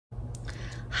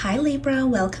Hi Libra,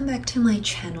 welcome back to my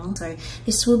channel. So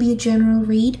this will be a general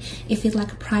read. If you'd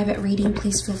like a private reading,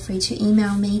 please feel free to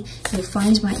email me. You'll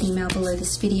find my email below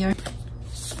this video.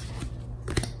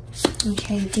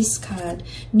 Okay, this card,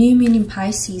 New Moon in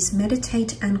Pisces,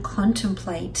 meditate and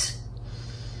contemplate.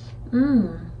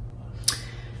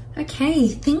 Okay,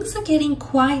 things are getting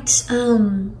quite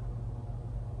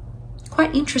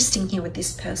interesting here with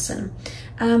this person.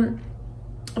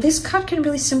 This card can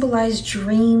really symbolize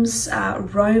dreams,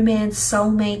 romance,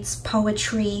 soulmates,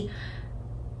 poetry,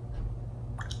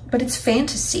 but it's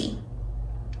fantasy.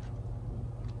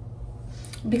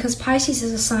 Because Pisces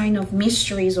is a sign of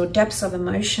mysteries or depths of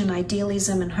emotion,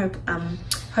 idealism and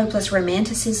hopeless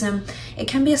romanticism. It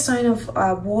can be a sign of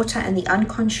water and the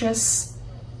unconscious.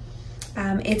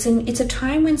 It's a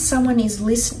time when someone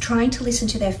is trying to listen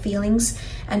to their feelings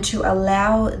and to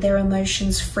allow their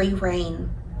emotions free rein.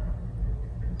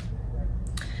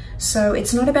 So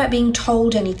it's not about being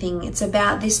told anything. It's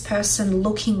about this person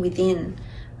looking within,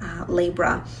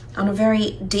 Libra, on a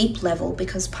very deep level,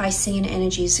 because Piscean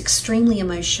energy is extremely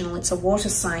emotional. It's a water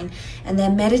sign, and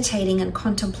they're meditating and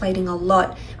contemplating a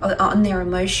lot on their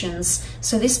emotions.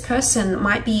 So this person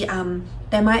might be,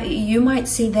 you might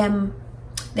see them,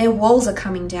 their walls are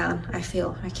coming down, I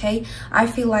feel, okay? I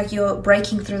feel like you're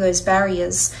breaking through those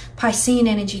barriers. Piscean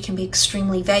energy can be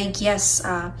extremely vague, yes,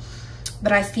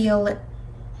 but I feel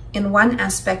in one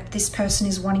aspect, this person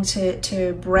is wanting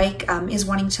to break, is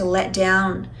wanting to let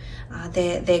down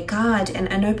their guard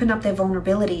and open up their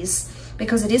vulnerabilities,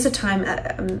 because it is a time,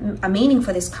 a meaning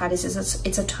for this card is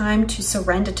it's a time to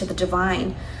surrender to the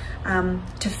divine,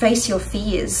 to face your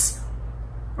fears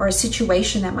or a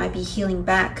situation that might be healing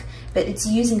back, but it's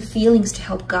using feelings to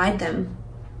help guide them.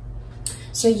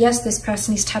 So yes, this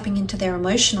person is tapping into their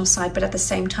emotional side, but at the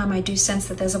same time, I do sense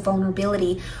that there's a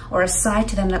vulnerability or a side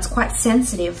to them that's quite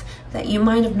sensitive that you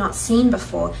might have not seen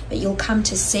before, but you'll come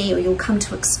to see or you'll come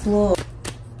to explore.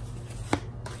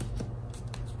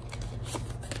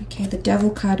 Okay, the Devil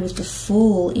card with the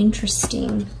Fool,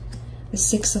 interesting. The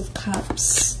Six of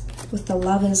Cups with the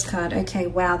Lovers card. Okay,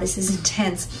 wow, this is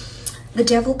intense. The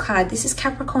Devil card, this is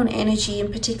Capricorn energy.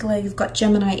 In particular, you've got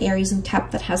Gemini, Aries, and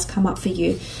Cap that has come up for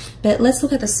you. But let's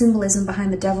look at the symbolism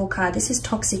behind the Devil card. This is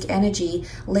toxic energy,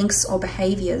 links or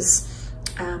behaviors.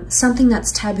 Something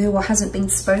that's taboo or hasn't been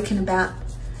spoken about,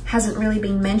 hasn't really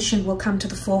been mentioned, will come to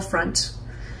the forefront.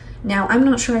 Now, I'm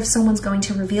not sure if someone's going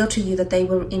to reveal to you that they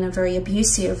were in a very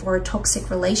abusive or a toxic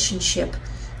relationship.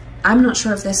 I'm not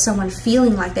sure if there's someone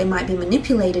feeling like they might be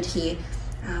manipulated here.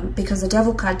 Because the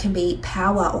Devil card can be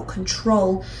power or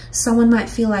control. Someone might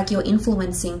feel like you're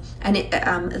influencing and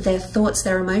their thoughts,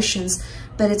 their emotions,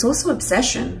 but it's also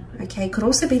obsession, okay? Could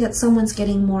also be that someone's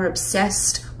getting more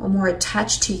obsessed or more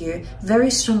attached to you. Very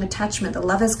strong attachment. The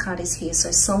Lovers card is here, so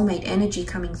soulmate energy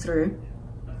coming through.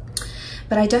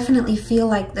 But I definitely feel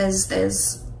like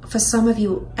there's for some of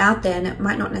you out there, and it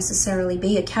might not necessarily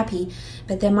be a Cappy,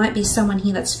 but there might be someone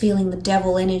here that's feeling the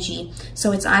Devil energy.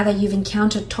 So it's either you've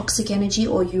encountered toxic energy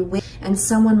or you will, and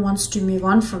someone wants to move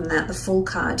on from that, the Fool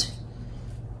card.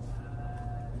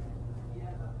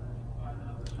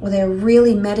 Or they're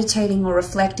really meditating or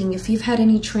reflecting. If you've had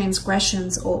any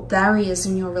transgressions or barriers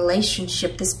in your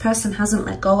relationship, this person hasn't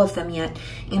let go of them yet.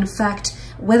 In fact,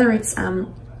 whether it's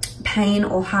pain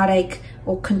or heartache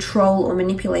or control or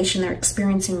manipulation they're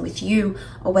experiencing with you,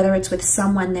 or whether it's with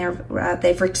someone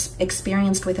they've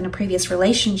experienced with in a previous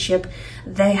relationship,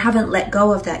 they haven't let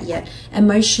go of that yet.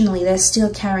 Emotionally, they're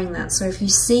still carrying that. So if you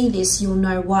see this, you'll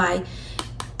know why.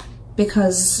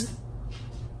 Because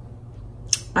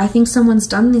I think someone's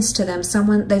done this to them.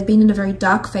 They've been in a very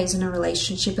dark phase in a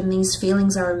relationship, and these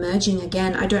feelings are emerging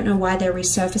again. I don't know why they're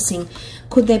resurfacing.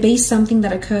 Could there be something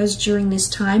that occurs during this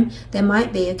time? There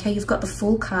might be. Okay, you've got the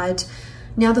Fool card.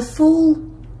 Now, the Fool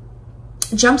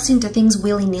jumps into things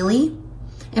willy-nilly.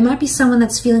 It might be someone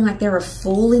that's feeling like they're a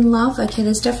fool in love. Okay,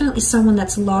 there's definitely someone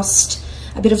that's lost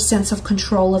a bit of sense of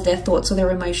control of their thoughts or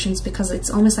their emotions, because it's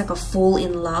almost like a fool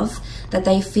in love, that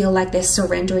they feel like they're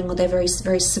surrendering or they're very,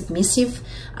 very submissive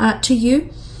to you,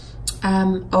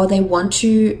 or they want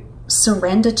to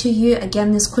surrender to you.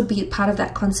 Again, this could be part of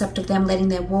that concept of them letting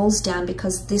their walls down,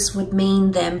 because this would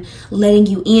mean them letting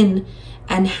you in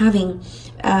and having,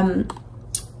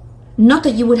 not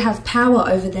that you would have power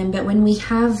over them, but when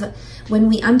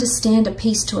we understand a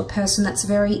piece to a person that's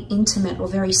very intimate or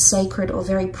very sacred or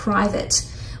very private,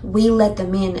 we let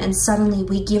them in, and suddenly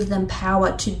we give them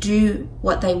power to do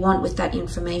what they want with that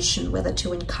information, whether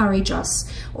to encourage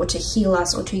us or to heal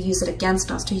us or to use it against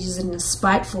us, to use it in a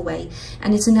spiteful way.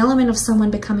 And it's an element of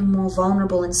someone becoming more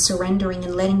vulnerable and surrendering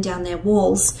and letting down their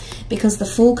walls, because the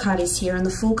Fool card is here, and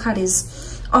the Fool card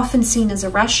is often seen as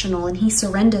irrational, and he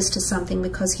surrenders to something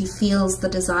because he feels the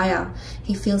desire.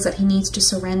 He feels that he needs to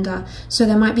surrender. So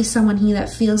there might be someone here that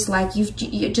feels like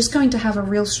you're just going to have a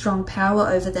real strong power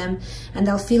over them, and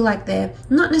they'll feel like they're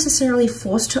not necessarily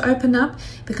forced to open up,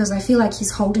 because I feel like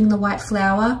he's holding the white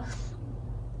flower.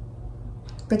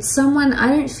 But someone,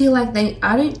 I don't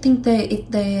think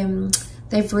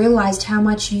they've realized how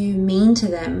much you mean to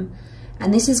them.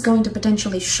 And this is going to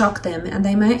potentially shock them, and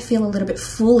they might feel a little bit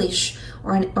foolish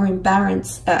or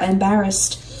embarrassed.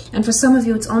 And for some of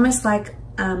you, it's almost like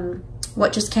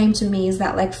what just came to me is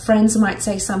that, like, friends might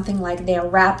say something like they're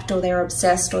wrapped or they're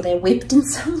obsessed or they're whipped in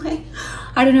some way.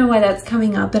 I don't know why that's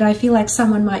coming up, but I feel like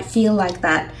someone might feel like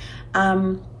that.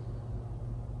 But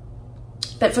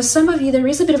for some of you, there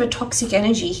is a bit of a toxic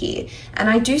energy here. And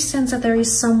I do sense that there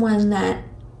is someone that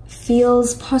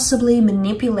feels possibly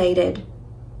manipulated,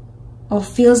 or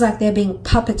feels like they're being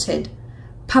puppeted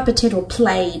or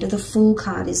played. The Fool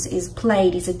card is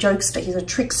played. He's a jokester, he's a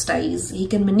trickster, he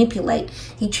can manipulate,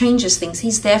 he changes things,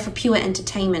 he's there for pure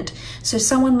entertainment. So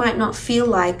someone might not feel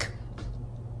like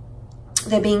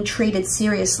they're being treated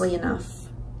seriously enough.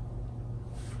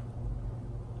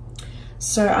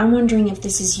 So I'm wondering if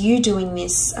this is you doing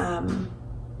this,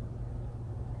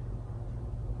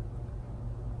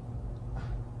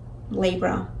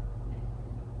 Libra.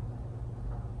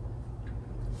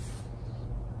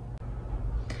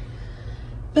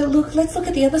 But look, let's look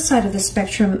at the other side of the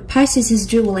spectrum. Pisces is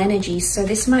dual energy, so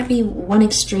this might be one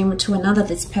extreme to another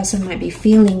this person might be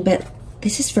feeling, but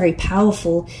this is very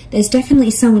powerful. There's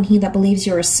definitely someone here that believes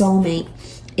you're a soulmate.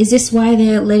 Is this why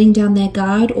they're letting down their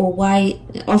guard, or why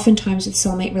oftentimes with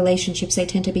soulmate relationships they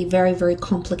tend to be very, very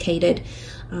complicated?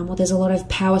 Well, there's a lot of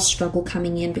power struggle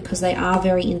coming in because they are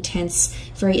very intense,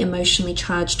 very emotionally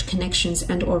charged connections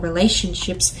and or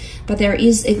relationships. But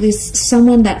there's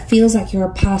someone that feels like you're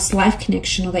a past life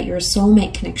connection, or that you're a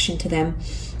soulmate connection to them,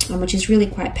 which is really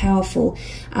quite powerful.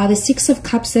 The Six of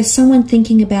Cups, there's someone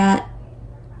thinking about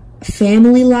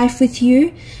family life with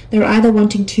you. They're either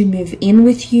wanting to move in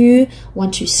with you,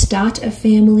 want to start a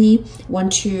family,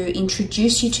 want to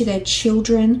introduce you to their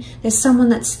children. There's someone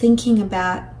that's thinking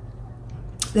about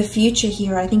the future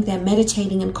here. I think they're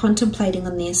meditating and contemplating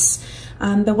on this.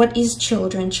 But what is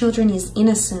children? Children is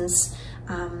innocence.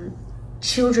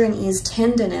 Children is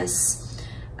tenderness.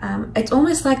 It's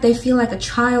almost like they feel like a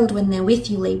child when they're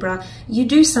with you, Libra. You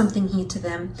do something here to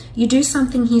them. You do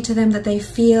something here to them that they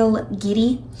feel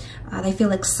giddy. They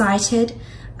feel excited.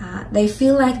 They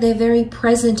feel like they're very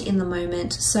present in the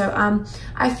moment. So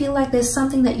I feel like there's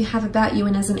something that you have about you,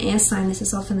 and as an air sign, this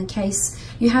is often the case.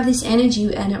 You have this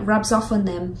energy and it rubs off on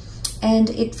them, and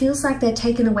it feels like they're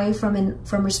taken away from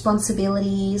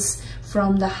responsibilities,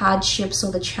 from the hardships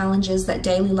or the challenges that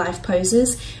daily life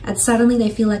poses, and suddenly they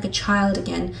feel like a child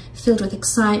again, filled with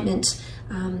excitement,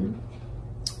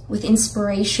 with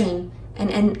inspiration.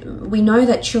 And we know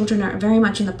that children are very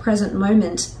much in the present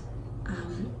moment.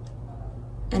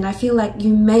 And I feel like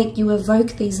you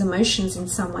evoke these emotions in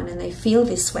someone and they feel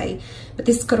this way. But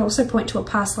this could also point to a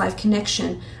past life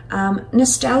connection.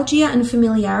 Nostalgia and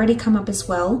familiarity come up as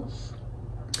well.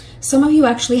 Some of you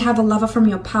actually have a lover from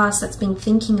your past that's been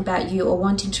thinking about you or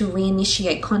wanting to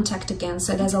reinitiate contact again.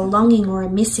 So there's a longing or a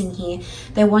missing here.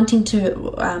 They're wanting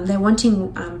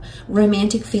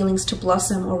romantic feelings to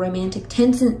blossom, or romantic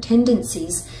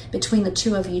tendencies between the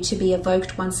two of you to be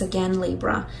evoked once again,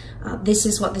 Libra. This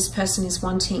is what this person is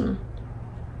wanting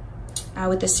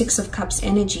with the Six of Cups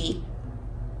energy.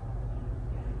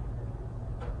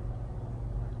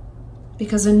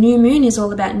 Because a new moon is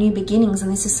all about new beginnings,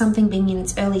 and this is something being in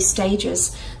its early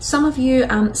stages. Some of you,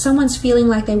 someone's feeling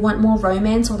like they want more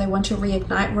romance, or they want to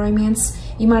reignite romance.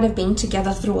 You might have been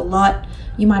together through a lot.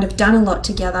 You might have done a lot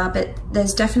together, but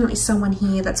there's definitely someone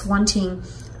here that's wanting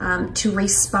to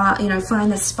re-spark,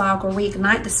 find the spark or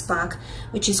reignite the spark,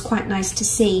 which is quite nice to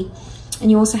see.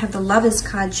 And you also have the Lovers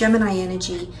card, Gemini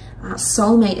energy,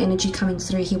 soulmate energy coming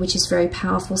through here, which is very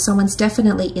powerful. Someone's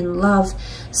definitely in love.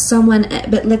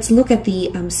 But let's look at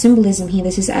the symbolism here.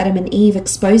 This is Adam and Eve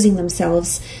exposing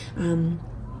themselves,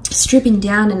 stripping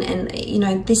down, and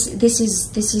this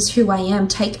is who I am.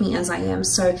 Take me as I am.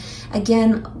 So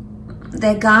again,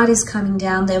 their guard is coming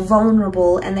down. They're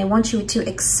vulnerable, and they want you to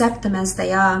accept them as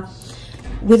they are,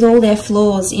 with all their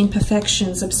flaws,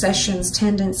 imperfections, obsessions,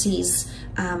 tendencies,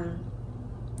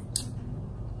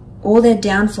 all their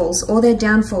downfalls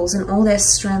and all their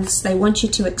strengths. They want you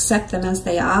to accept them as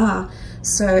they are.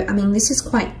 So, I mean, this is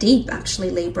quite deep,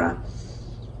 actually, Libra.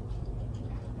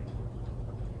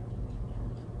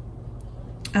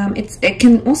 It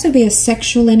can also be a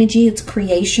sexual energy. It's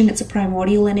creation. It's a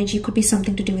primordial energy. It could be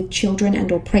something to do with children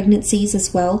and or pregnancies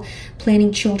as well,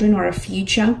 planning children or a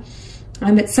future.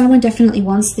 But someone definitely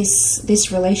wants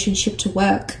this relationship to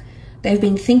work. They've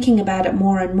been thinking about it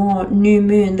more and more. New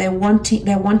moon. They're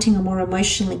wanting a more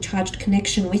emotionally charged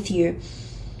connection with you.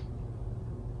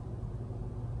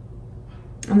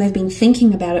 And they've been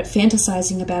thinking about it,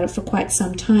 fantasizing about it for quite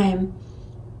some time.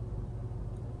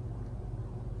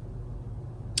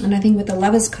 And I think with the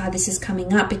Lovers card, this is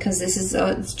coming up because this is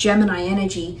it's Gemini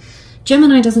energy.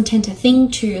 Gemini doesn't tend to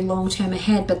think too long-term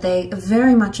ahead, but they are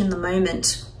very much in the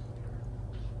moment.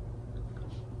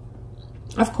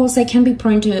 Of course, they can be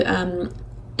prone to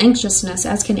anxiousness,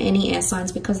 as can any air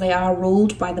signs, because they are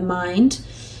ruled by the mind.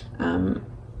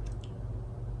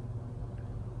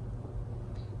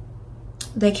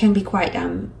 They can be quite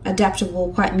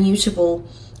adaptable, quite mutable,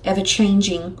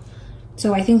 ever-changing.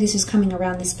 So I think this is coming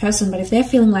around this person. But if they're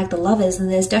feeling like the Lovers, then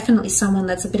there's definitely someone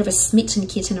that's a bit of a smitten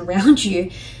kitten around you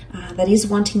that is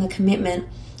wanting the commitment.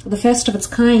 The first of its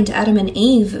kind, Adam and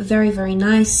Eve, very, very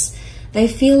nice. They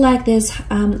feel like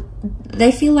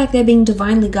they're being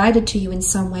divinely guided to you in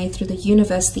some way through the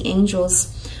universe, the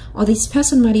angels. Or this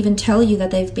person might even tell you that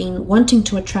they've been wanting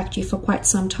to attract you for quite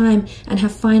some time and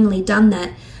have finally done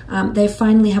that. They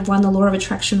finally have won the law of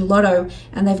attraction lotto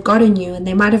and they've gotten you, and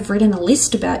they might have written a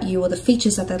list about you or the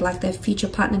features that they'd like their future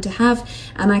partner to have.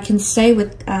 And I can say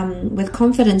with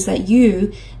confidence that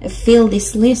you fill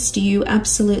this list. You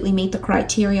absolutely meet the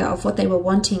criteria of what they were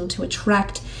wanting to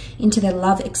attract into their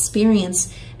love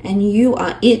experience, and you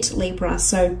are it, Libra.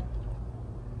 So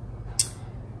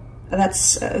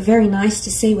that's very nice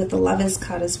to see with the Lovers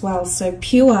card as well. So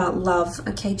pure love.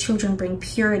 Okay, children bring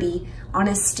purity,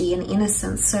 honesty and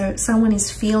innocence. So someone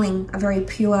is feeling a very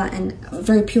pure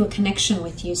connection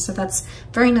with you. So that's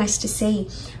very nice to see.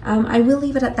 I will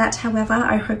leave it at that. However,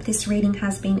 I hope this reading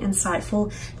has been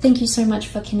insightful. Thank you so much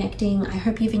for connecting. I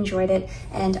hope you've enjoyed it,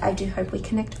 and I do hope we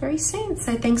connect very soon.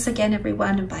 So thanks again,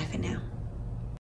 everyone, and bye for now.